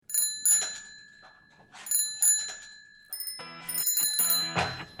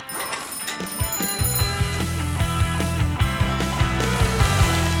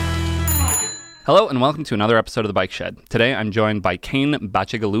Hello and welcome to another episode of The Bike Shed. Today I'm joined by Kane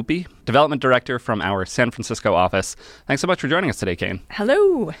Bacigalupi, Development Director from our San Francisco office. Thanks so much for joining us today, Kane.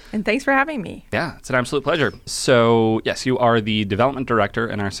 Hello, and thanks for having me. Yeah, it's an absolute pleasure. So, yes, you are the Development Director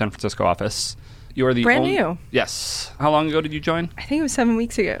in our San Francisco office. You are the Brand new. Yes. How long ago did you join? I think it was 7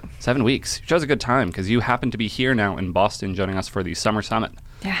 weeks ago. 7 weeks. You chose a good time because you happen to be here now in Boston joining us for the Summer Summit.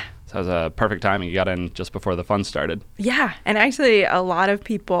 Yeah. So it was a perfect timing. You got in just before the fun started. Yeah, and actually a lot of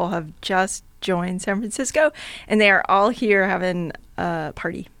people have just joined San Francisco, and they are all here having a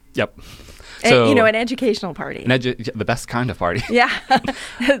party. Yep. So, an educational party. The best kind of party. Yeah,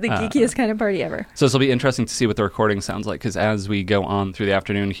 the geekiest kind of party ever. So this will be interesting to see what the recording sounds like, because as we go on through the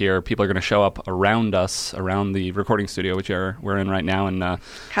afternoon here, people are going to show up around us, around the recording studio, which we're in right now, and have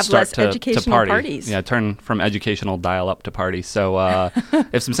start less to educational party. Parties. Yeah, turn from educational dial up to party. So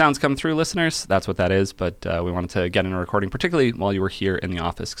if some sounds come through, listeners, that's what that is. But we wanted to get in a recording, particularly while you were here in the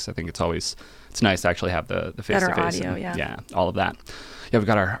office, because I think it's nice to actually have the face-to-face. Better audio, yeah. Yeah, all of that. Yeah, we've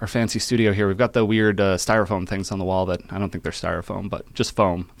got our fancy studio here. We've got the weird styrofoam things on the wall that I don't think they're styrofoam, but just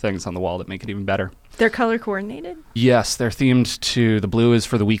foam things on the wall that make it even better. They're color coordinated? Yes, they're themed to, the blue is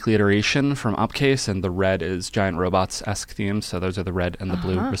for the weekly iteration from Upcase, and the red is Giant Robots-esque themes. So those are the red and the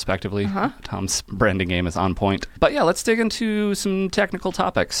blue, respectively. Tom's branding game is on point. But yeah, let's dig into some technical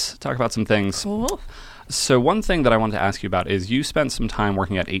topics, talk about some things. Cool. So one thing that I wanted to ask you about is you spent some time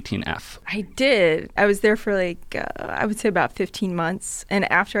working at 18F. I did. I was there for I would say about 15 months. And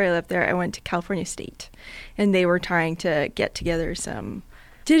after I left there, I went to California State. And they were trying to get together some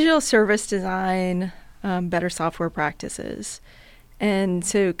digital service design, better software practices. And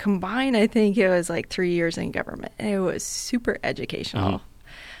so combined, I think it was 3 years in government. And it was super educational.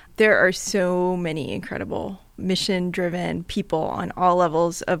 There are so many incredible mission-driven people on all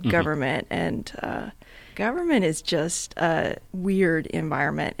levels of government. And government is just a weird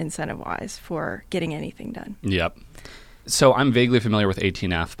environment incentive-wise for getting anything done. Yep. So I'm vaguely familiar with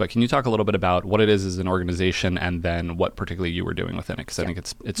 18F, but can you talk a little bit about what it is as an organization and then what particularly you were doing within it? Because I think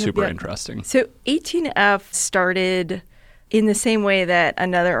it's super interesting. So 18F started in the same way that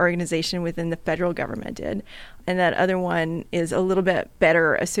another organization within the federal government did. And that other one is a little bit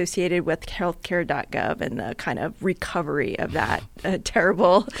better associated with healthcare.gov and the kind of recovery of that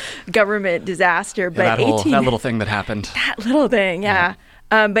terrible government disaster. But that little thing that happened. That little thing, yeah.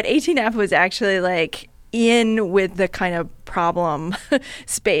 But 18F was actually in with the kind of problem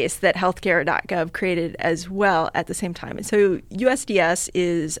space that healthcare.gov created as well at the same time. And so USDS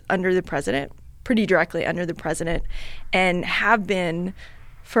is under the president, pretty directly under the president, and have been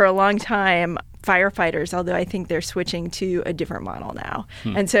for a long time firefighters, although I think they're switching to a different model now.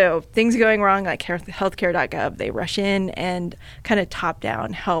 And so things going wrong like healthcare.gov, they rush in and kind of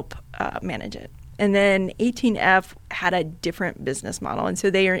top-down help manage it. And then 18F had a different business model. And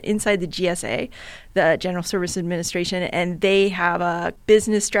so they are inside the GSA, the General Services Administration, and they have a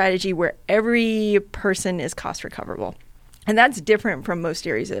business strategy where every person is cost recoverable. And that's different from most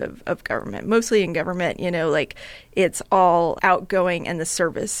areas of government. Mostly in government, it's all outgoing and the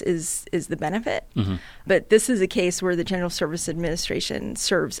service is the benefit. But this is a case where the General Services Administration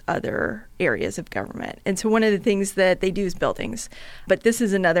serves other areas of government. And so one of the things that they do is buildings. But this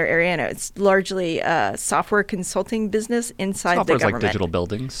is another area, and it's largely a software consulting business inside the government. Software's like digital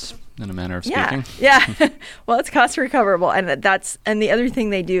buildings, in a manner of speaking. Yeah. Well, it's cost recoverable. And the other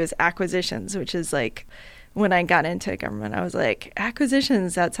thing they do is acquisitions, which is when I got into government, I was like,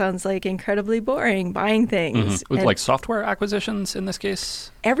 acquisitions, that sounds incredibly boring, buying things. With software acquisitions in this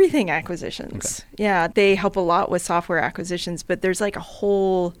case? Everything acquisitions. Okay. Yeah, they help a lot with software acquisitions, but there's a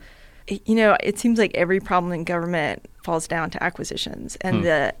whole, it seems like every problem in government falls down to acquisitions and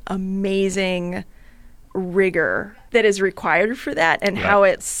the amazing rigor that is required for that and how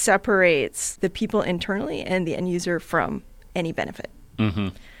it separates the people internally and the end user from any benefit.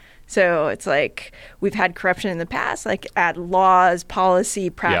 So it's we've had corruption in the past, add laws, policy,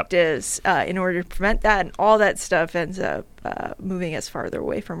 practice in order to prevent that. And all that stuff ends up moving us farther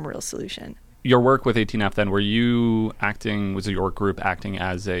away from a real solution. Your work with 18F then, was your work group acting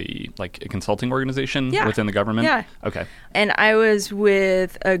as a consulting organization within the government? Yeah. Okay. And I was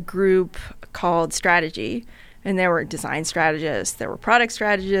with a group called Strategy. And there were design strategists, there were product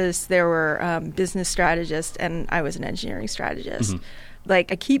strategists, there were business strategists, and I was an engineering strategist. I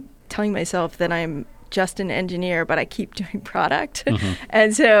keep telling myself that I'm just an engineer, but I keep doing product.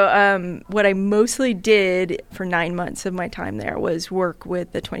 And so what I mostly did for 9 months of my time there was work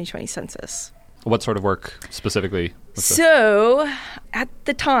with the 2020 census. What sort of work specifically? So at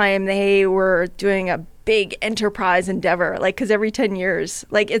the time, they were doing a big enterprise endeavor, like, because every 10 years,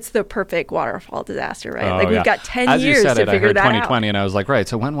 like, it's the perfect waterfall disaster, right? Oh, like, yeah. we've got 10 As years you said to it, figure I heard that 2020, out. and I was like, right,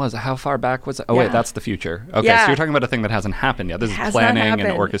 so how far back was it? Oh, Yeah. wait, that's the future. Okay, Yeah. so you're talking about a thing that hasn't happened yet. This is Has not planning and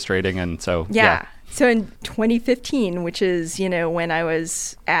happened. orchestrating, and so, Yeah. So in 2015, which is, when I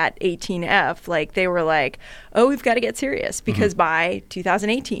was at 18F, like, they were like, oh, we've got to get serious because by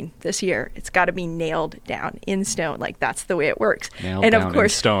 2018, this year, it's got to be nailed down in stone. Like, that's the way it works. Nailed and down of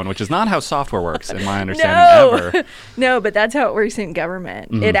course, in stone, which is not how software works, in my understanding, ever. No, but that's how it works in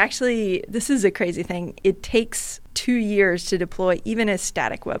government. It actually, this is a crazy thing. It takes 2 years to deploy even a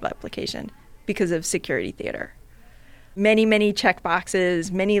static web application because of security theater. Many, many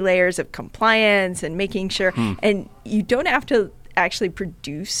checkboxes, many layers of compliance and making sure. And you don't have to actually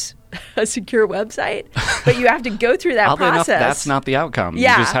produce a secure website, but you have to go through that Oddly process. enough, that's not the outcome.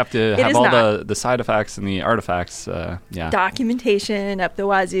 Yeah, You just have to it have is all not. the side effects and the artifacts. Documentation up the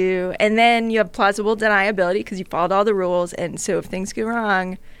wazoo. And then you have plausible deniability because you followed all the rules. And so if things go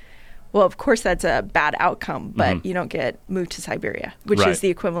wrong, well, of course, that's a bad outcome, but you don't get moved to Siberia, which Right. is the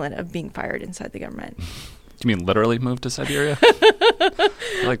equivalent of being fired inside the government. Do you mean literally move to Siberia? I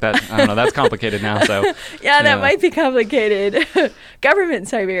like that. I don't know. That's complicated now. So Yeah, that might be complicated. Government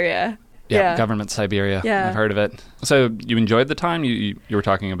Siberia. Yeah, government Siberia. Yeah. I've heard of it. So you enjoyed the time? You were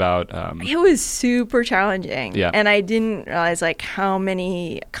talking about... It was super challenging. Yeah. And I didn't realize, like, how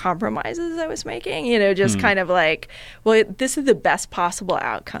many compromises I was making. Just kind of like, well, this is the best possible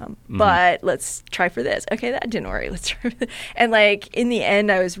outcome, but let's try for this. Okay, that didn't work. Let's try for this. And, like, in the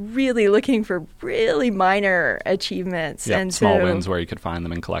end, I was really looking for really minor achievements. Yeah, and small so, wins where you could find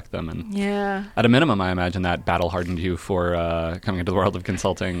them and collect them. And yeah. at a minimum, I imagine that battle hardened you for coming into the world of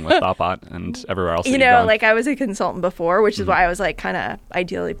consulting with Thoughtbot and everywhere else that you've gone. Like, I was a consultant before, which is why I was, like, kind of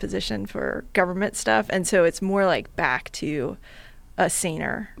ideally positioned for government stuff. And so it's more like back to a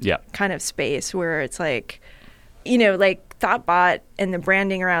saner kind of space where it's like, like Thoughtbot and the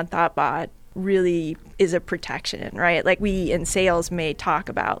branding around Thoughtbot really is a protection, right? Like, we in sales may talk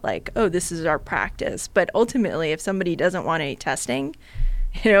about, like, oh, this is our practice. But ultimately, if somebody doesn't want any testing,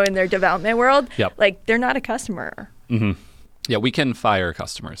 in their development world, like, they're not a customer. Mm-hmm. Yeah, we can fire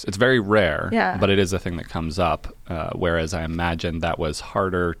customers. It's very rare, Yeah. but it is a thing that comes up, whereas I imagine that was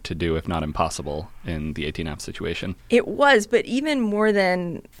harder to do, if not impossible, in the 18F situation. It was, but even more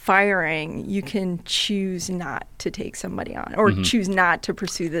than firing, you can choose not to take somebody on or choose not to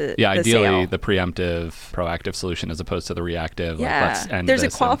pursue the ideally sale. the preemptive, proactive solution as opposed to the reactive. Yeah, like, let's end there's a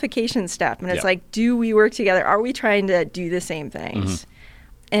this qualification step, and it's like, do we work together? Are we trying to do the same things?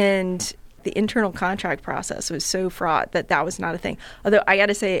 And the internal contract process was so fraught that was not a thing. Although I got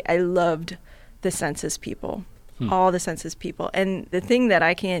to say, I loved the census people, all the census people. And the thing that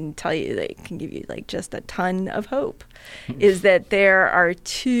I can tell you that can give you, like, just a ton of hope is that there are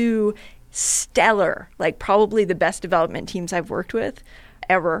two stellar, like, probably the best development teams I've worked with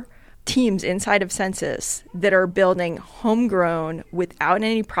ever, teams inside of Census that are building homegrown without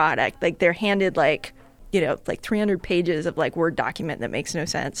any product. Like, they're handed, like 300 pages of, like, Word document that makes no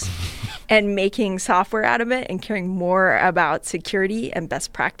sense and making software out of it and caring more about security and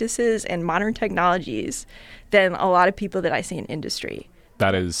best practices and modern technologies than a lot of people that I see in industry.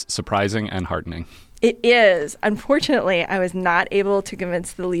 That is surprising and heartening. It is. Unfortunately, I was not able to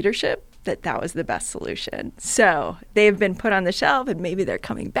convince the leadership that was the best solution. So they've been put on the shelf, and maybe they're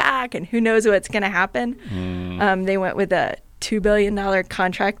coming back, and who knows what's going to happen. They went with a $2 billion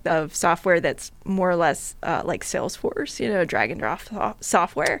contract of software that's more or less like Salesforce, drag and drop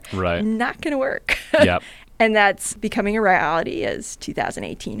software. Right. Not going to work. Yep. And that's becoming a reality as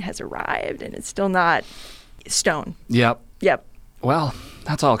 2018 has arrived, and it's still not stone. Yep. Well,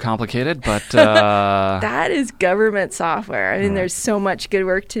 that's all complicated, but... That is government software. I mean, there's so much good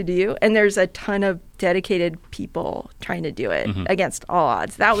work to do, and there's a ton of dedicated people trying to do it against all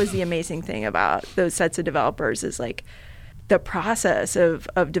odds. That was the amazing thing about those sets of developers is, like, the process of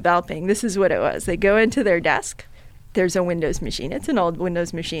developing. This is what it was. They go into their desk. There's a Windows machine. It's an old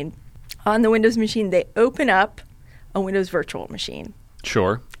Windows machine. On the Windows machine, they open up a Windows virtual machine.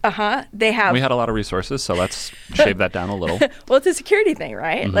 Sure. They have... We had a lot of resources, so let's shave that down a little. Well, it's a security thing,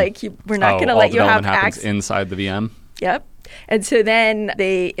 right? Like, we're not going to let you have access inside the VM? Yep. And so then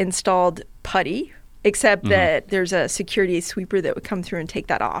they installed PuTTY, except that there's a security sweeper that would come through and take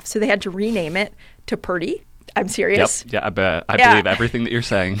that off. So they had to rename it to PuTTY. I'm serious. Yep. Yeah, I bet. I believe everything that you're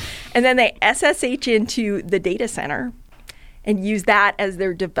saying. And then they SSH into the data center and use that as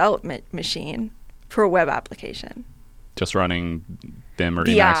their development machine for a web application. Just running Vim or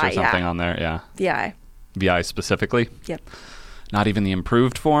VI, Emacs or something on there, yeah. VI. VI specifically? Yep. Not even the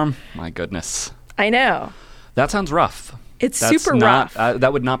improved form? My goodness. I know. That sounds rough. That's super rough.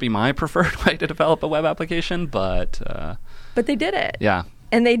 That would not be my preferred way to develop a web application, but they did it. Yeah.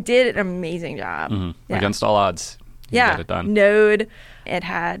 And they did an amazing job. Mm-hmm. Yeah. Against all odds. You get it done. Node. It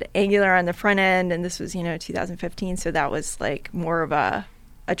had Angular on the front end, and this was, 2015, so that was like more of a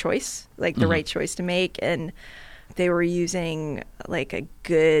choice, like the right choice to make. And they were using like a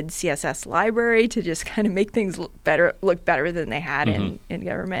good CSS library to just kind of make things look better than they had in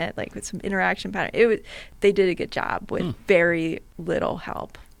government, like with some interaction pattern. They did a good job with very little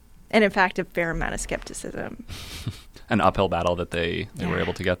help. And in fact, a fair amount of skepticism. An uphill battle that they were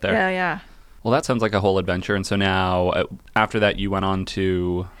able to get there. Yeah. Well, that sounds like a whole adventure. And so now, after that, you went on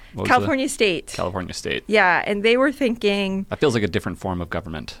to... California State. California State. Yeah, and they were thinking... That feels like a different form of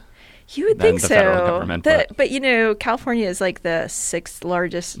government. You would think so. The federal government. But California is like the 6th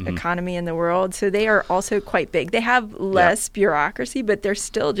largest economy in the world, so they are also quite big. They have less bureaucracy, but they're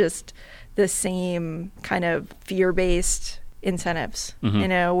still just the same kind of fear-based incentives,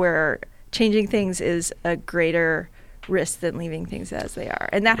 where changing things is a greater risk than leaving things as they are.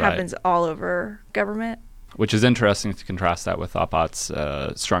 And that happens all over government. Which is interesting to contrast that with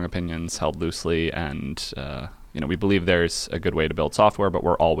Thoughtbot's strong opinions held loosely. And, we believe there's a good way to build software, but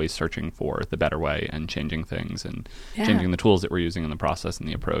we're always searching for the better way and changing things and changing the tools that we're using in the process and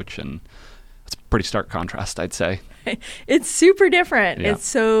the approach. And it's a pretty stark contrast, I'd say. It's super different. Yeah. It's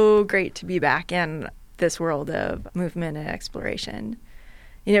so great to be back in this world of movement and exploration.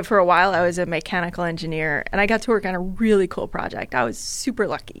 For a while, I was a mechanical engineer, and I got to work on a really cool project. I was super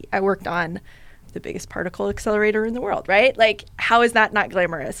lucky. I worked on the biggest particle accelerator in the world, right? Like, how is that not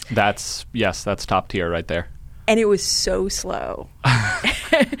glamorous? That's top tier right there. And it was so slow.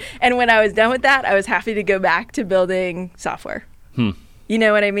 And when I was done with that, I was happy to go back to building software. You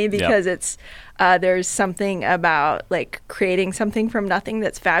know what I mean? Because it's there's something about like creating something from nothing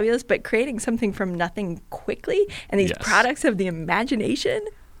that's fabulous, but creating something from nothing quickly and these products of the imagination.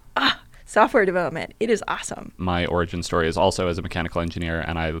 Software development, it is awesome. My origin story is also as a mechanical engineer,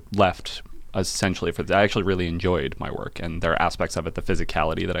 and I left essentially I actually really enjoyed my work, and there are aspects of it, the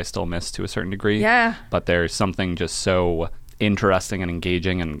physicality, that I still miss to a certain degree. Yeah. But there's something just so interesting and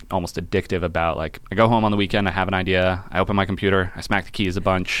engaging and almost addictive about, like, I go home on the weekend, I have an idea, I open my computer, I smack the keys a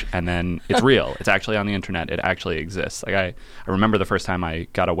bunch, and then it's real. It's actually on the internet. It actually exists. Like I remember the first time I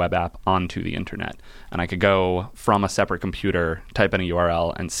got a web app onto the internet, and I could go from a separate computer, type in a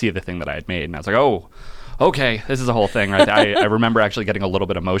URL, and see the thing that I had made, and I was like, oh, okay, this is a whole thing, right? I remember actually getting a little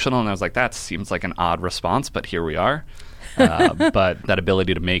bit emotional, and I was like, that seems like an odd response, but here we are. But that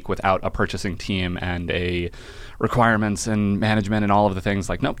ability to make without a purchasing team and a requirements and management and all of the things,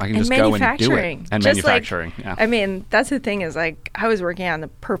 like, nope, I can just go and do it. And just manufacturing, I mean, that's the thing is, like, I was working on the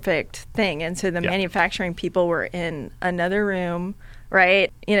perfect thing, and so the manufacturing people were in another room,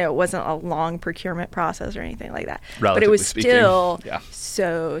 right? It wasn't a long procurement process or anything like that. But it was still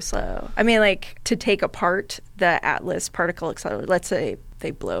so slow. I mean, like, to take apart the Atlas particle accelerator, let's say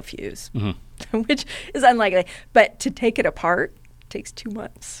they blow a fuse, which is unlikely. But to take it apart takes 2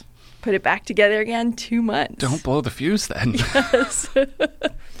 months. Put it back together again, 2 months. Don't blow the fuse then. Yes.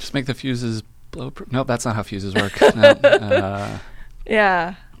 Just make the fuses blow. Nope, that's not how fuses work. No,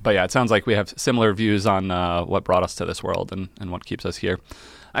 yeah. But yeah, it sounds like we have similar views on what brought us to this world and what keeps us here.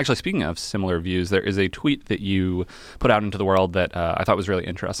 Actually, speaking of similar views, there is a tweet that you put out into the world that I thought was really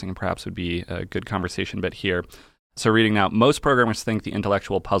interesting and perhaps would be a good conversation bit here. So reading now, most programmers think the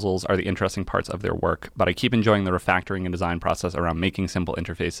intellectual puzzles are the interesting parts of their work, but I keep enjoying the refactoring and design process around making simple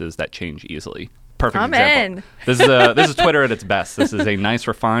interfaces that change easily. Perfect example. This is Twitter at its best. This is a nice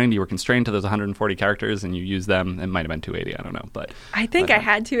refined. You were constrained to those 140 characters, and you use them. It might have been 280. I don't know, but I think I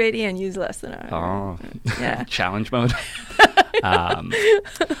had 280 and used less than 100. Oh, yeah. Challenge mode.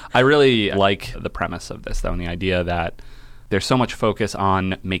 I really like the premise of this, though, and the idea that there's so much focus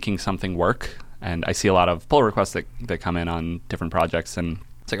on making something work. And I see a lot of pull requests that come in on different projects, and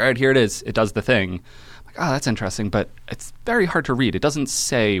it's like, all right, here it is. It does the thing. I'm like, oh, that's interesting, but it's very hard to read. It doesn't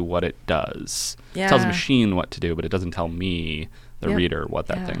say what it does. Yeah. It tells the machine what to do, but it doesn't tell me, the reader, what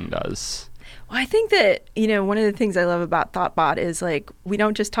that thing does. Well, I think that, one of the things I love about Thoughtbot is, like, we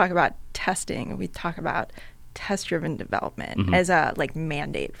don't just talk about testing. We talk about test-driven development as a, like,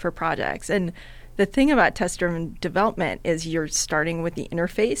 mandate for projects. And the thing about test-driven development is you're starting with the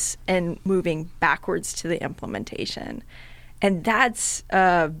interface and moving backwards to the implementation. And that's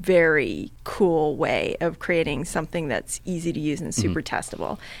a very cool way of creating something that's easy to use and super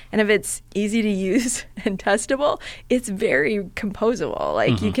testable. And if it's easy to use and testable, it's very composable.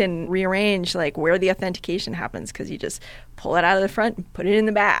 Like, you can rearrange, like, where the authentication happens because you just pull it out of the front and put it in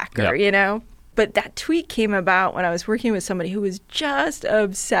the back, or, But that tweet came about when I was working with somebody who was just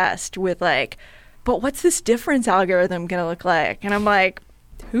obsessed with like, but what's this difference algorithm going to look like? And I'm like,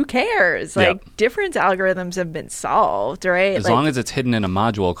 who cares? Like, difference algorithms have been solved, right? As long as it's hidden in a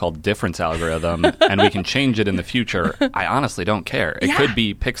module called difference algorithm and we can change it in the future, I honestly don't care. It could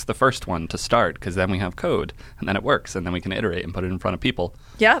be picks the first one to start because then we have code and then it works and then we can iterate and put it in front of people.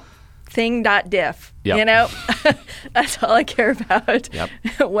 Yep. Thing.diff. You know, that's all I care about.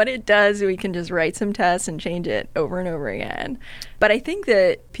 What it does, we can just write some tests and change it over and over again. But I think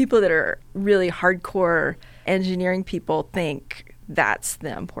that people that are really hardcore engineering people think that's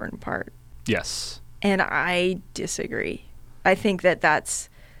the important part. Yes. And I disagree. I think that that's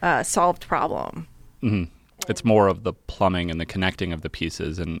a solved problem. Mm-hmm. It's more of the plumbing and the connecting of the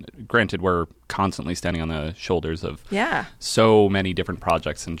pieces. And granted, we're constantly standing on the shoulders of so many different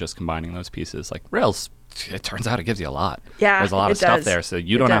projects and just combining those pieces. Like Rails, it turns out it gives you a lot. There's a lot of stuff there, so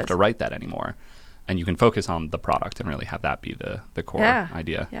you don't have to write that anymore. And you can focus on the product and really have that be the core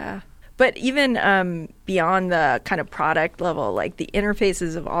idea. Yeah. But even beyond the kind of product level, like the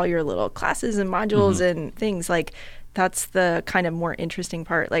interfaces of all your little classes and modules and things, like that's the kind of more interesting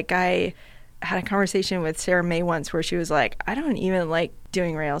part. Like I had a conversation with Sarah May once where she was like, I don't even like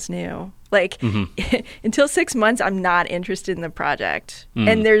doing Rails new. Like until 6 months, I'm not interested in the project.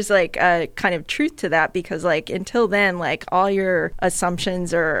 And there's like a kind of truth to that because like until then, like all your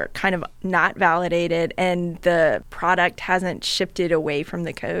assumptions are kind of not validated and the product hasn't shifted away from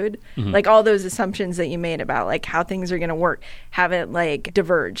the code. Like all those assumptions that you made about like how things are going to work haven't like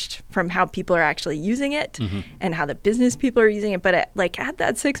diverged from how people are actually using it and how the business people are using it. But at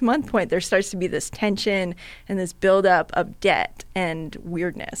that 6 month point, there starts to be this tension and this buildup of debt and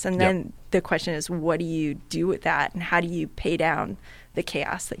weirdness. And then the question is, what do you do with that? And how do you pay down the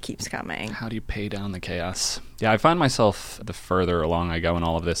chaos that keeps coming? How do you pay down the chaos? Yeah, I find myself, the further along I go in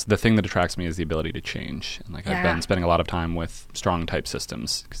all of this, the thing that attracts me is the ability to change. And like I've been spending a lot of time with strong type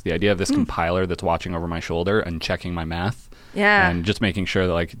systems because the idea of this compiler that's watching over my shoulder and checking my math and just making sure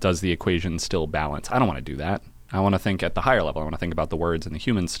that like, does the equation still balance? I don't want to do that. I want to think at the higher level. I want to think about the words and the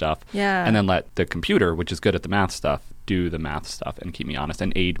human stuff. And then let the computer, which is good at the math stuff, do the math stuff and keep me honest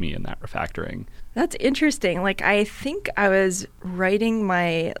and aid me in that refactoring. That's interesting. Like, I think I was writing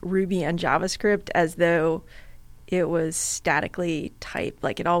my Ruby and JavaScript as though it was statically typed.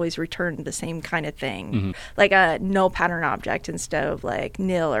 Like, it always returned the same kind of thing. Like a null pattern object instead of like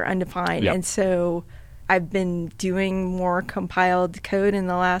nil or undefined. And so I've been doing more compiled code in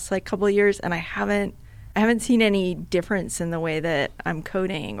the last like couple of years, and I haven't seen any difference in the way that I'm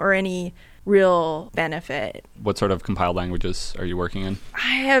coding or any real benefit. What sort of compiled languages are you working in?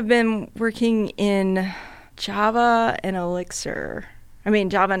 I have been working in Java and Elixir. I mean,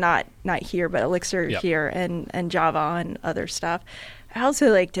 Java not here, but Elixir here and Java and other stuff. I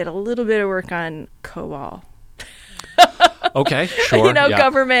also like did a little bit of work on COBOL. Okay, sure.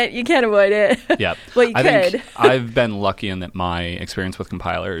 Government, you can't avoid it. Well, you could. I've been lucky in that my experience with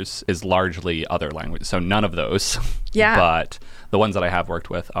compilers is largely other languages. So none of those. But the ones that I have worked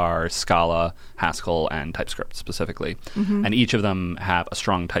with are Scala, Haskell, and TypeScript specifically. And each of them have a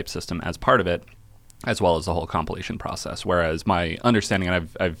strong type system as part of it, as well as the whole compilation process. Whereas my understanding, and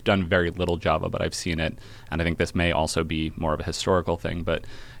I've done very little Java, but I've seen it, and I think this may also be more of a historical thing, but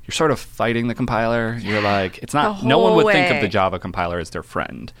you're sort of fighting the compiler. You're like, it's not, no one would think of the Java compiler as their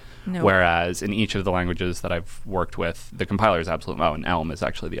friend. Whereas in each of the languages that I've worked with, the compiler is absolutely, and Elm is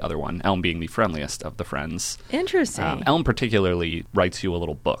actually the other one, Elm being the friendliest of the friends. Interesting. Elm particularly writes you a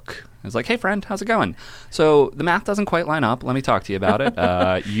little book. It's like, hey, friend, how's it going? So the math doesn't quite line up. Let me talk to you about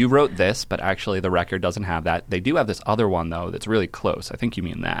it. You wrote this, but actually the record doesn't have that. They do have this other one, though, that's really close. I think you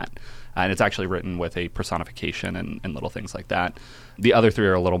mean that. And it's actually written with a personification and little things like that. The other three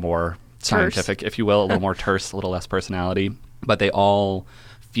are a little more scientific, if you will, a little more terse, a little less personality. But they all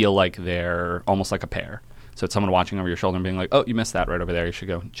feel like they're almost like a pair. So it's someone watching over your shoulder and being like, oh, you missed that right over there. You should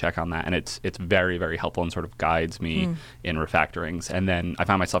go check on that. And it's very, very helpful and sort of guides me in refactorings. And then I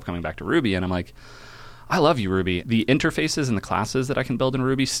found myself coming back to Ruby, and I'm like, I love you, Ruby. The interfaces and the classes that I can build in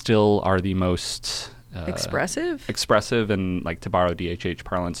Ruby still are the most... expressive, and like to borrow DHH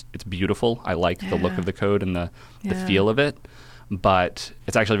parlance, it's beautiful. I like the look of the code and the feel of it, but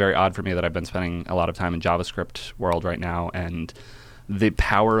it's actually very odd for me that I've been spending a lot of time in JavaScript world right now, and the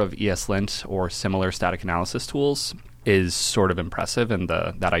power of ESLint or similar static analysis tools is sort of impressive, and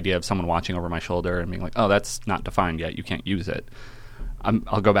that idea of someone watching over my shoulder and being like, oh, that's not defined yet, you can't use it.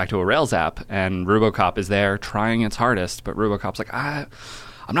 I'll go back to a Rails app, and Rubocop is there trying its hardest, but Rubocop's like,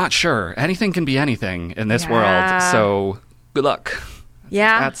 I'm not sure. Anything can be anything in this world, so good luck.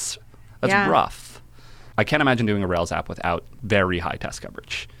 That's rough. I can't imagine doing a Rails app without very high test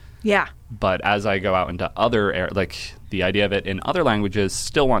coverage. Yeah. But as I go out into other, like the idea of it in other languages,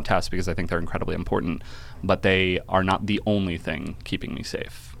 still want tests because I think they're incredibly important, but they are not the only thing keeping me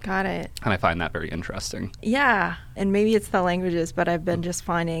safe. Got it. And I find that very interesting. Yeah. And maybe it's the languages, but I've been just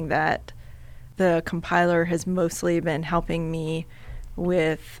finding that the compiler has mostly been helping me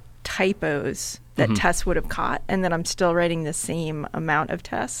with typos that tests would have caught, and that I'm still writing the same amount of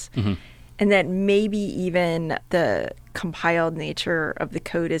tests. And that maybe even the compiled nature of the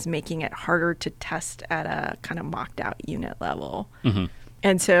code is making it harder to test at a kind of mocked out unit level.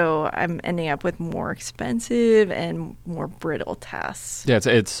 And so I'm ending up with more expensive and more brittle tests. Yeah,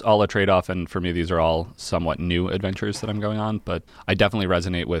 it's all a trade-off, and for me, these are all somewhat new adventures that I'm going on, but I definitely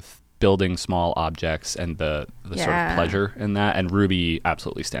resonate with building small objects and the sort of pleasure in that, and Ruby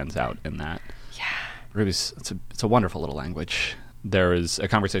absolutely stands out in that. Yeah. Ruby's, it's a wonderful little language. There is a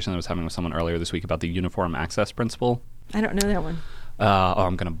conversation that I was having with someone earlier this week about the uniform access principle. I don't know that one.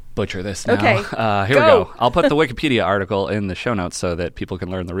 I'm going to butcher this now. Okay. Here we go. I'll put the Wikipedia article in the show notes so that people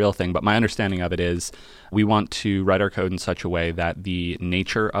can learn the real thing. But my understanding of it is we want to write our code in such a way that the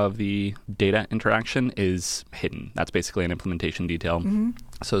nature of the data interaction is hidden. That's basically an implementation detail.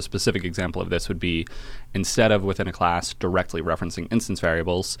 So a specific example of this would be instead of within a class directly referencing instance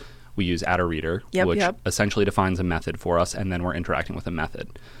variables, we use attr_reader, which essentially defines a method for us, and then we're interacting with a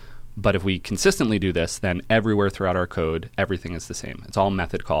method. But if we consistently do this, then everywhere throughout our code, everything is the same. It's all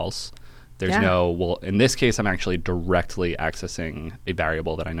method calls. There's well, in this case, I'm actually directly accessing a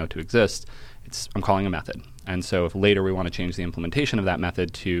variable that I know to exist. I'm calling a method. And so if later we want to change the implementation of that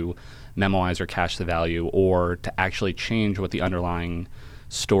method to memoize or cache the value, or to actually change what the underlying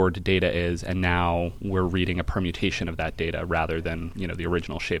stored data is, and now we're reading a permutation of that data rather than the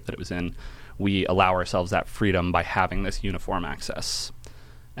original shape that it was in, we allow ourselves that freedom by having this uniform access.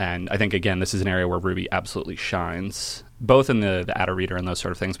 And I think, again, this is an area where Ruby absolutely shines, both in the attr_reader and those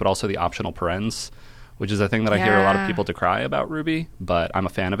sort of things, but also the optional parens, which is a thing that I hear a lot of people decry about Ruby, but I'm a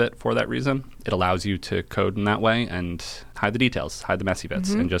fan of it for that reason. It allows you to code in that way and hide the details, hide the messy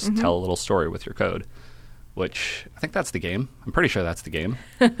bits, and just tell a little story with your code, which I think that's the game. I'm pretty sure that's the game.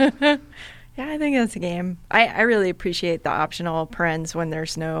 Yeah, I think that's the game. I really appreciate the optional parens when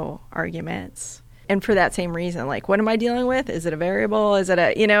there's no arguments. And for that same reason, like, what am I dealing with? Is it a variable? Is it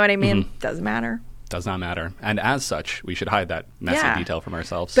a, you know what I mean? Doesn't matter. Does not matter. And as such, we should hide that messy detail from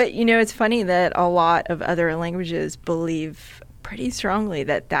ourselves. But, it's funny that a lot of other languages believe pretty strongly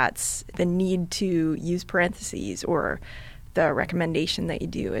that that's the need to use parentheses, or the recommendation that you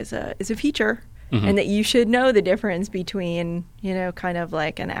do is a feature. And that you should know the difference between, kind of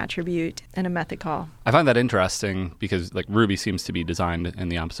like an attribute and a method call. I find that interesting because like Ruby seems to be designed in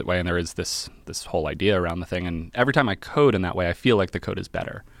the opposite way, and there is this whole idea around the thing. And every time I code in that way, I feel like the code is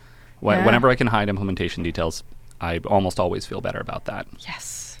better. Whenever I can hide implementation details, I almost always feel better about that.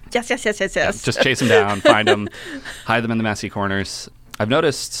 Yes. Yes. Just chase them down, find them, hide them in the messy corners. I've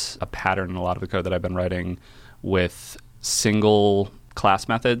noticed a pattern in a lot of the code that I've been writing with single class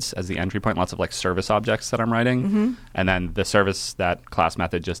methods as the entry point, lots of like service objects that I'm writing. And then the service, that class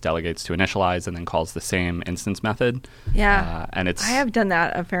method just delegates to initialize and then calls the same instance method. Yeah. And I have done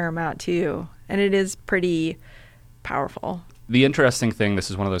that a fair amount too. And it is pretty powerful. The interesting thing, this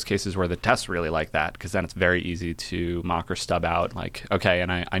is one of those cases where the tests really like that, because then it's very easy to mock or stub out like, okay,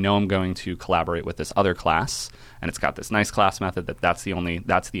 and I know I'm going to collaborate with this other class, and it's got this nice class method that's the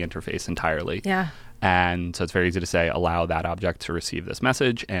interface entirely. Yeah. And so it's very easy to say, allow that object to receive this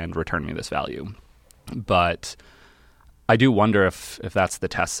message and return me this value. But I do wonder if that's the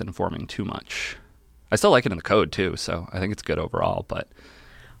tests informing too much. I still like it in the code too, so I think it's good overall. But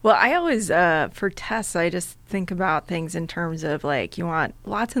well, I always, for tests, I just think about things in terms of like, you want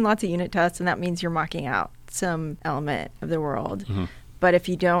lots and lots of unit tests, and that means you're mocking out some element of the world. But if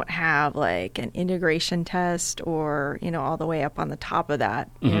you don't have like an integration test, or, all the way up on the top of that,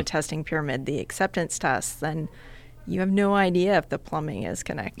 testing pyramid, the acceptance tests, then you have no idea if the plumbing is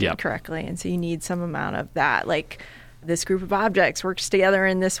connected correctly. And so you need some amount of that. Like, this group of objects works together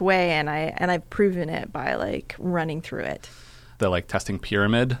in this way, and I've proven it by like running through it. The like testing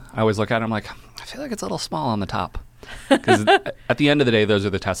pyramid, I always look at it, I'm like, I feel like it's a little small on the top. Because at the end of the day, those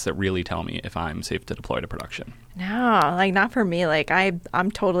are the tests that really tell me if I'm safe to deploy to production. No, like not for me. Like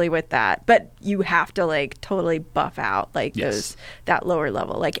I'm totally with that. But you have to like totally buff out like that lower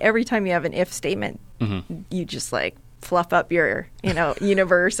level. Like every time you have an if statement, you just like fluff up your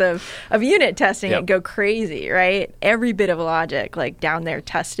universe of unit testing and go crazy, right? Every bit of logic like down there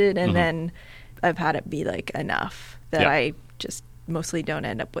tested, and then I've had it be like enough that I just mostly don't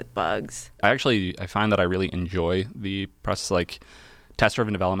end up with bugs. I find that I really enjoy the process. Like,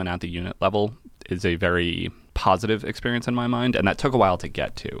 test-driven development at the unit level is a very positive experience in my mind, and that took a while to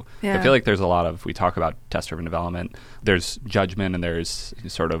get to. Yeah. I feel like there's a lot of, we talk about test-driven development, there's judgment and there's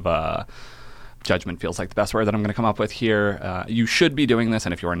sort of judgment feels like the best word that I'm going to come up with here. You should be doing this,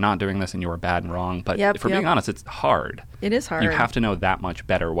 and if you are not doing this, and you are bad and wrong. But if we're being honest, it's hard. It is hard. You have to know that much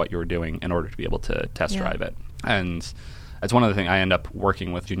better what you're doing in order to be able to test drive it. And it's one of the things I end up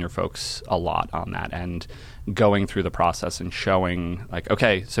working with junior folks a lot on that, and going through the process and showing, like,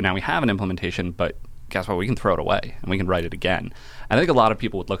 okay, so now we have an implementation, but guess what? We can throw it away and we can write it again. And I think a lot of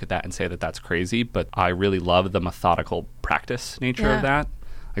people would look at that and say that that's crazy, but I really love the methodical practice nature of that.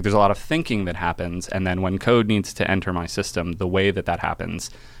 Like, there's a lot of thinking that happens, and then when code needs to enter my system, the way that happens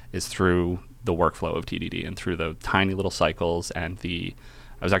is through the workflow of TDD and through the tiny little cycles and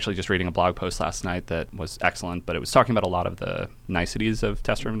I was actually just reading a blog post last night that was excellent, but it was talking about a lot of the niceties of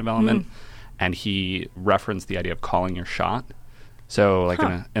test-driven development, and he referenced the idea of calling your shot. So, like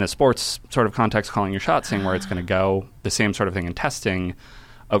in a sports sort of context, calling your shot, saying where it's going to go, the same sort of thing in testing.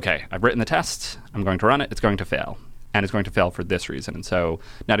 Okay, I've written the test, I'm going to run it, it's going to fail. And it's going to fail for this reason. And so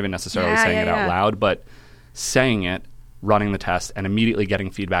not even necessarily saying it out loud, but saying it, running the test, and immediately getting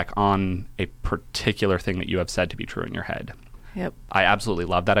feedback on a particular thing that you have said to be true in your head. Yep. I absolutely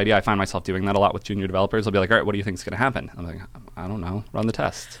love that idea. I find myself doing that a lot with junior developers. I'll be like, all right, what do you think is going to happen? I'm like, I don't know. Run the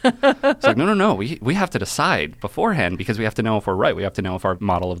test. It's like, no. We have to decide beforehand because we have to know if we're right. We have to know if our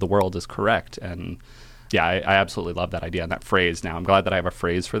model of the world is correct. And yeah, I absolutely love that idea and that phrase now. I'm glad that I have a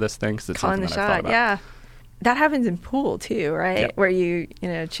phrase for this thing because it's calling something the that I've thought about. Yeah. That happens in pool too, right? Yep. Where you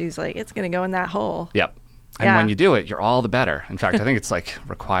choose like, it's going to go in that hole. Yep. And when you do it, you're all the better. In fact, I think it's like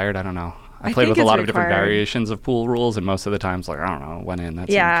required. I don't know. I played think with a lot of it's different required. variations of pool rules, and most of the times, like, I don't know, went in, that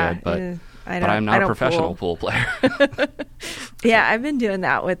seemed good. But I'm not a professional pool player. Yeah, I've been doing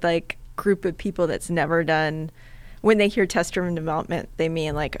that with like group of people that's never done. When they hear test-driven development, they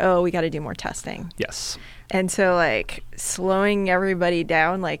mean like, oh, we got to do more testing. Yes. And so like slowing everybody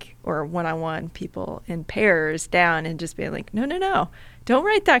down, like, or one-on-one people in pairs down and just being like, no, don't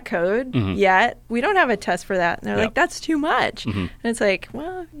write that code yet. We don't have a test for that. And they're like, that's too much. And it's like,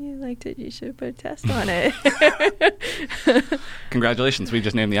 well, you liked it. You should put a test on it. Congratulations. We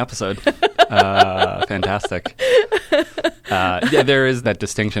just named the episode. Fantastic. Yeah, there is that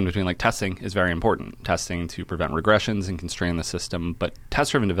distinction between like testing is very important. Testing to prevent regressions and constrain the system. But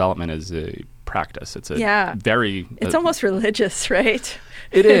test-driven development is a practice. It's a very... It's almost religious, right?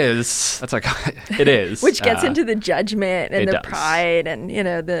 It is. That's like, it is. Which gets into the judgment and the does. pride and,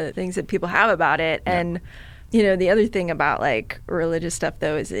 the things that people have about it. Yeah. And, the other thing about like religious stuff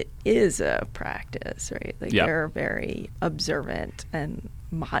though is it is a practice, right? Like they're very observant and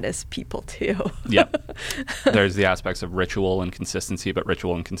modest people too. Yep. There's the aspects of ritual and consistency, but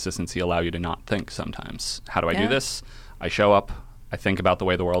ritual and consistency allow you to not think sometimes. How do I do this? I show up, I think about the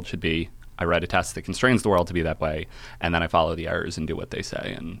way the world should be, I write a test that constrains the world to be that way, and then I follow the errors and do what they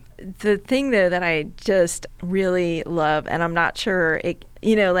say. And the thing, though, that I just really love, and I'm not sure,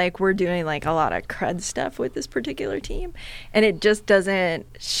 like we're doing like a lot of CRUD stuff with this particular team, and it just doesn't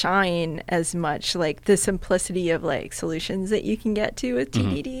shine as much like the simplicity of like solutions that you can get to with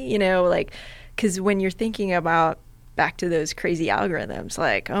TDD, like, because when you're thinking about back to those crazy algorithms,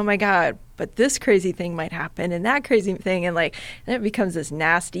 like, oh my God, but this crazy thing might happen and that crazy thing. And like, then it becomes this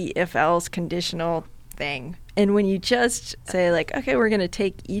nasty if else conditional thing. And when you just say like, okay, we're going to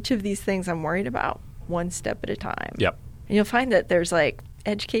take each of these things I'm worried about one step at a time. Yep. And you'll find that there's like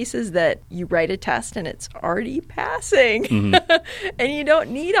edge cases that you write a test and it's already passing. And you don't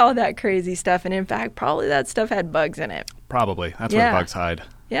need all that crazy stuff. And in fact, probably that stuff had bugs in it. Probably. That's where the bugs hide.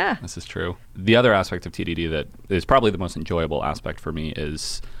 Yeah. This is true. The other aspect of TDD that is probably the most enjoyable aspect for me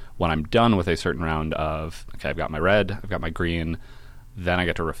is when I'm done with a certain round of, okay, I've got my red, I've got my green, then I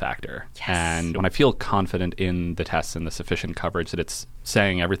get to refactor. Yes. And when I feel confident in the tests and the sufficient coverage that it's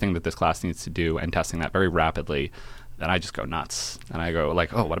saying everything that this class needs to do and testing that very rapidly, then I just go nuts. And I go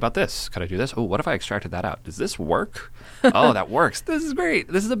like, oh, what about this? Could I do this? Oh, what if I extracted that out? Does this work? Oh, that works. This is great.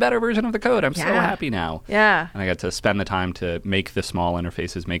 This is a better version of the code. I'm so happy now. Yeah. And I get to spend the time to make the small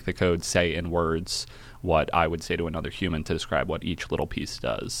interfaces, make the code say in words what I would say to another human to describe what each little piece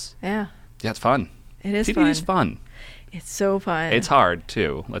does. Yeah. Yeah, it's fun. It is TDD is fun. It's so fun. It's hard,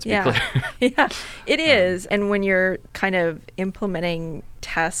 too. Let's be clear. Yeah, it is. And when you're kind of implementing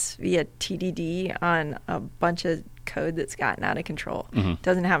tests via TDD on a bunch of code that's gotten out of control,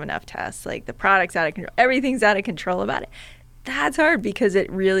 doesn't have enough tests, like the product's out of control, everything's out of control about it, that's hard because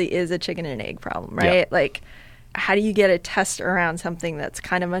it really is a chicken and egg problem, right? Yep. Like, how do you get a test around something that's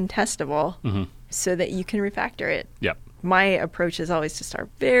kind of untestable so that you can refactor it? Yep. My approach is always to start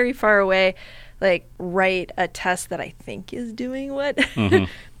very far away, like write a test that I think is doing what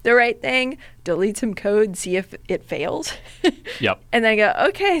the right thing, delete some code, see if it fails. Yep. And then go,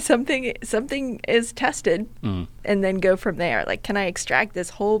 okay, something is tested, and then go from there. Like, can I extract this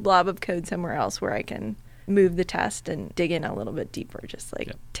whole blob of code somewhere else where I can move the test and dig in a little bit deeper, just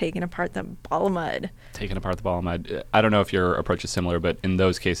like taking apart the ball of mud. Taking apart the ball of mud. I don't know if your approach is similar, but in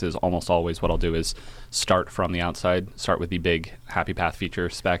those cases, almost always what I'll do is start from the outside, start with the big Happy Path feature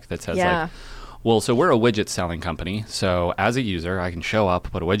spec that says like, well, so we're a widget selling company. So as a user, I can show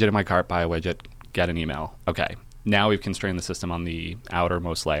up, put a widget in my cart, buy a widget, get an email. Okay. Now we've constrained the system on the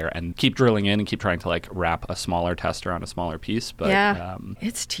outermost layer and keep drilling in and keep trying to like wrap a smaller test around a smaller piece. But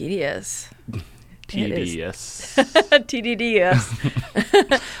it's tedious. Tedious. TDD.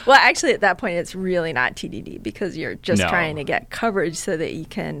 Well, actually, at that point, it's really not TDD because you're just trying to get coverage so that you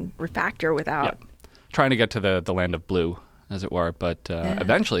can refactor without. Trying to get to the land of blue, as it were. But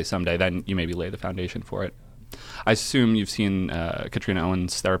eventually, someday, then you maybe lay the foundation for it. I assume you've seen Katrina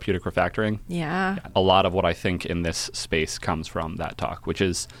Owen's therapeutic refactoring. Yeah. A lot of what I think in this space comes from that talk, which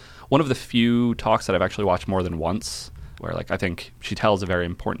is one of the few talks that I've actually watched more than once, where like I think she tells a very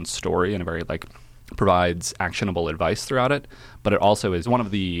important story and a very like provides actionable advice throughout it, but it also is one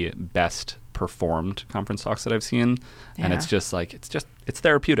of the best performed conference talks that I've seen. And it's just like, it's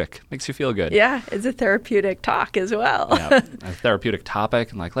therapeutic. Makes you feel good. Yeah, it's a therapeutic talk as well. A therapeutic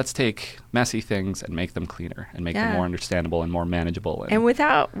topic. And like, let's take messy things and make them cleaner and make them more understandable and more manageable. And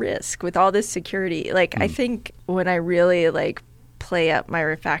without risk, with all this security. Like, I think when I really like play up my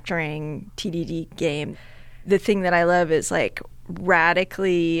refactoring TDD game, the thing that I love is like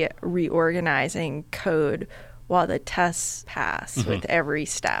radically reorganizing code while the tests pass with every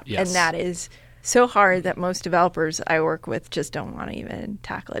step. Yes. And that is so hard that most developers I work with just don't want to even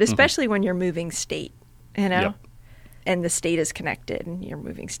tackle it, especially when you're moving state, you know? Yep. And the state is connected and you're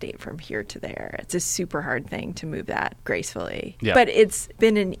moving state from here to there. It's a super hard thing to move that gracefully. Yep. But it's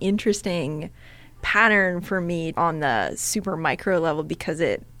been an interesting pattern for me on the super micro level because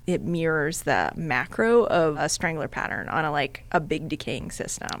it mirrors the macro of a strangler pattern on a big decaying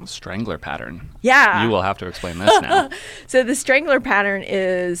system. Strangler pattern? Yeah. You will have to explain this now. So the strangler pattern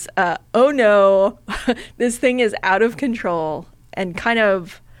is, oh no, this thing is out of control, and kind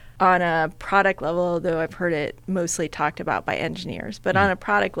of on a product level, though I've heard it mostly talked about by engineers, but on a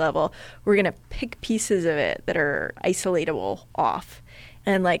product level, we're going to pick pieces of it that are isolatable off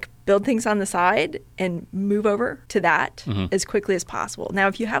and like build things on the side and move over to that as quickly as possible. Now,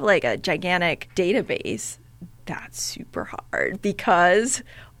 if you have like a gigantic database, that's super hard because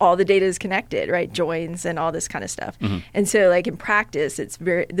all the data is connected, right? Joins and all this kind of stuff. And so like in practice, it's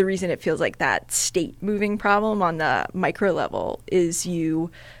the reason it feels like that state moving problem on the micro level is you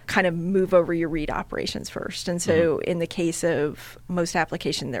kind of move over your read operations first. And so in the case of most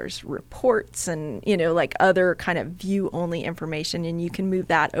application, there's reports and, like other kind of view only information, and you can move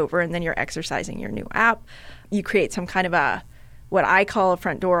that over, and then you're exercising your new app. You create some kind of what I call a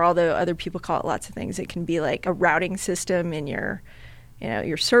front door, although other people call it lots of things. It can be like a routing system in your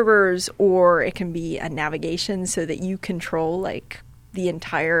servers, or it can be a navigation so that you control like the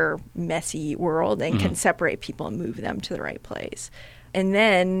entire messy world and can separate people and move them to the right place. And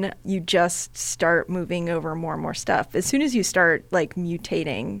then you just start moving over more and more stuff. As soon as you start like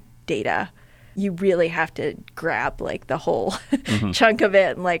mutating data, you really have to grab like the whole chunk of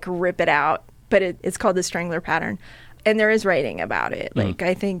it and like rip it out. But it's called the strangler pattern. And there is writing about it. Like,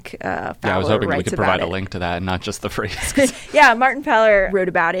 I think Fowler I was hoping we could provide a link to that and not just the phrase. Yeah, Martin Fowler wrote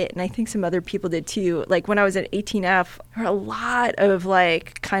about it, and I think some other people did too. Like, when I was at 18F, there were a lot of,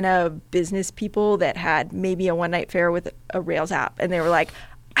 like, kind of business people that had maybe a one-night affair with a Rails app, and they were like,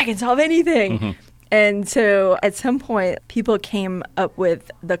 I can solve anything. And so at some point, people came up with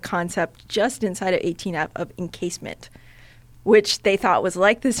the concept just inside of 18F of encasement, which they thought was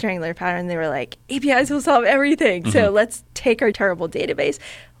like the strangler pattern. They were like, APIs will solve everything. So let's take our terrible database.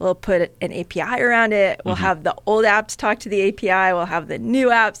 We'll put an API around it. We'll have the old apps talk to the API. We'll have the new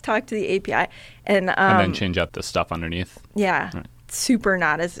apps talk to the API. And then change up the stuff underneath. Yeah. Right. Super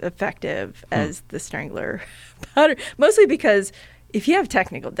not as effective as the strangler pattern. Mostly because if you have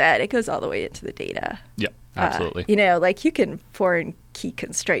technical debt, it goes all the way into the data. Yep. Absolutely. Like you can foreign key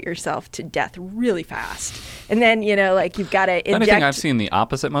constraint yourself to death really fast. And then, like you've got to inject. I think I've seen the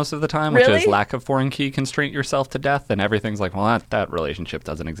opposite most of the time, which is lack of foreign key constraint yourself to death. And everything's like, well, that relationship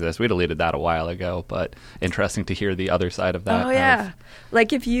doesn't exist. We deleted that a while ago. But interesting to hear the other side of that. Oh, yeah.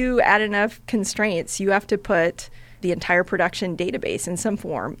 Like if you add enough constraints, you have to put the entire production database in some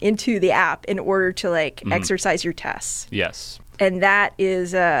form into the app in order to exercise your tests. Yes. And that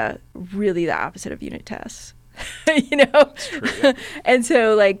is really the opposite of unit tests. you know? And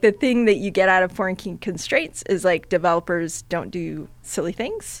so like the thing that you get out of foreign key constraints is like developers don't do silly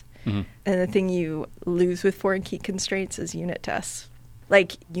things. And the thing you lose with foreign key constraints is unit tests,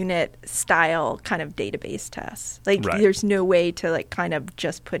 like unit style kind of database tests. Like there's no way to like kind of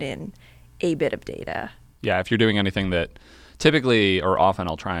just put in a bit of data. Yeah, if you're doing anything that typically or often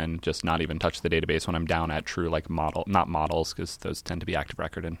I'll try and just not even touch the database when I'm down at true like not models, because those tend to be active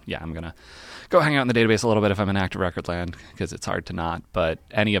record. And yeah, I'm going to go hang out in the database a little bit if I'm in active record land because it's hard to not. But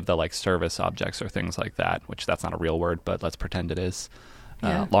any of the like service objects or things like that, which that's not a real word, but let's pretend it is.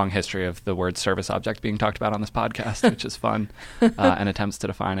 Long history of the word service object being talked about on this podcast, which is fun, and attempts to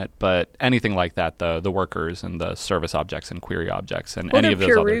define it. But anything like that, the workers and the service objects and query objects and any of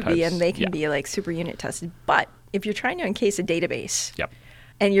those other Ruby, types. And they can be like super unit tested. But if you're trying to encase a database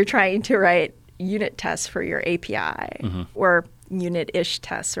and you're trying to write unit tests for your API or unit-ish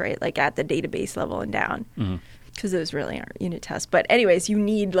tests, right, like at the database level and down, because those really aren't unit tests. But anyways, you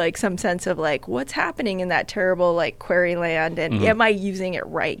need like some sense of like what's happening in that terrible like query land, and am I using it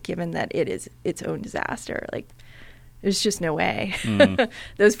right given that it is its own disaster? Like there's just no way.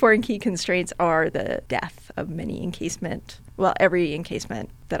 Those foreign key constraints are the death of many every encasement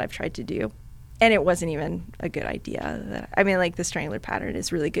that I've tried to do. And it wasn't even a good idea. I mean, like the Strangler pattern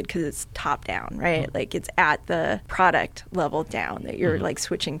is really good because it's top down, right? Like it's at the product level down that you're like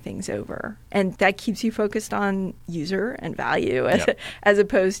switching things over. And that keeps you focused on user and value as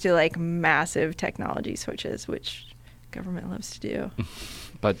opposed to like massive technology switches, which government loves to do.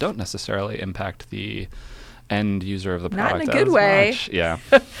 But don't necessarily impact the end user of the product. Not in a good way. Much. Yeah.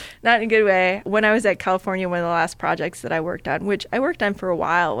 Not in a good way. When I was at California, one of the last projects that I worked on, which I worked on for a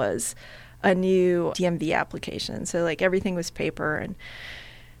while, was a new DMV application. So like everything was paper, and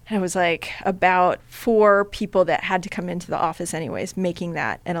it was like about 4 people that had to come into the office anyways, making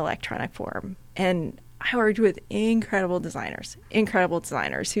that an electronic form. And I worked with incredible designers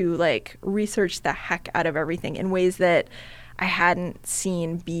who like researched the heck out of everything in ways that I hadn't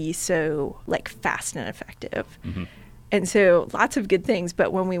seen be so like fast and effective. And so lots of good things.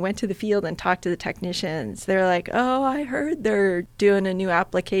 But when we went to the field and talked to the technicians, they're like, oh, I heard they're doing a new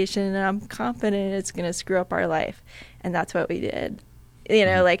application and I'm confident it's going to screw up our life. And that's what we did. You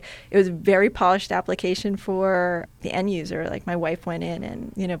know, like it was a very polished application for the end user. Like my wife went in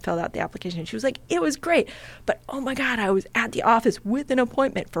and, you know, filled out the application. She was like, it was great. But, oh, my God, I was at the office with an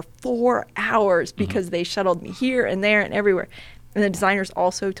appointment for 4 hours because they shuttled me here and there and everywhere. And the designers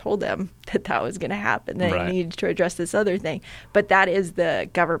also told them that that was going to happen. They needed to address this other thing. But that is the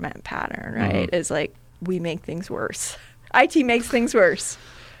government pattern, right? It's like we make things worse. IT makes things worse.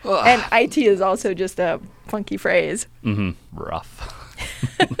 And IT is also just a funky phrase. Rough.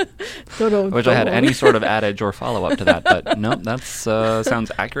 I wish I had any sort of adage or follow-up to that. But no, that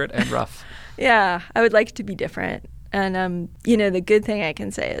sounds accurate and rough. Yeah, I would like it to be different. And, you know, the good thing I can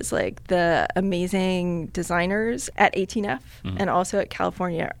say is like the amazing designers at 18F and also at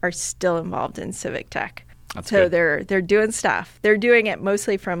California are still involved in civic tech. That's so good. they're doing stuff. They're doing it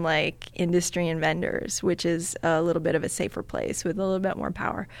mostly from like industry and vendors, which is a little bit of a safer place with a little bit more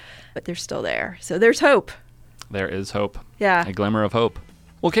power. But they're still there. So there's hope. There is hope. Yeah. A glimmer of hope.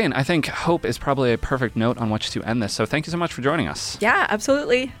 Well, Kane, I think hope is probably a perfect note on which to end this. So thank you so much for joining us. Yeah,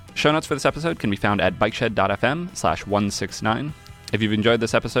 absolutely. Show notes for this episode can be found at bikeshed.fm/169. If you've enjoyed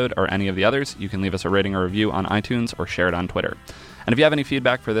this episode or any of the others, you can leave us a rating or review on iTunes or share it on Twitter. And if you have any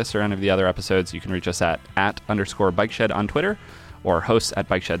feedback for this or any of the other episodes, you can reach us at @_bikeshed on Twitter or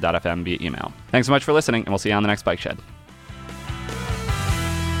hosts@bikeshed.fm via email. Thanks so much for listening, and we'll see you on the next Bike Shed.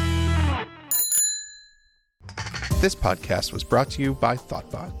 This podcast was brought to you by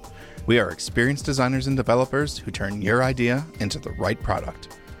Thoughtbot. We are experienced designers and developers who turn your idea into the right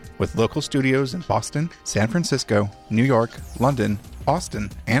product. With local studios in Boston, San Francisco, New York, London,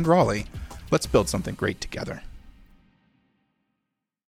 Austin, and Raleigh, let's build something great together.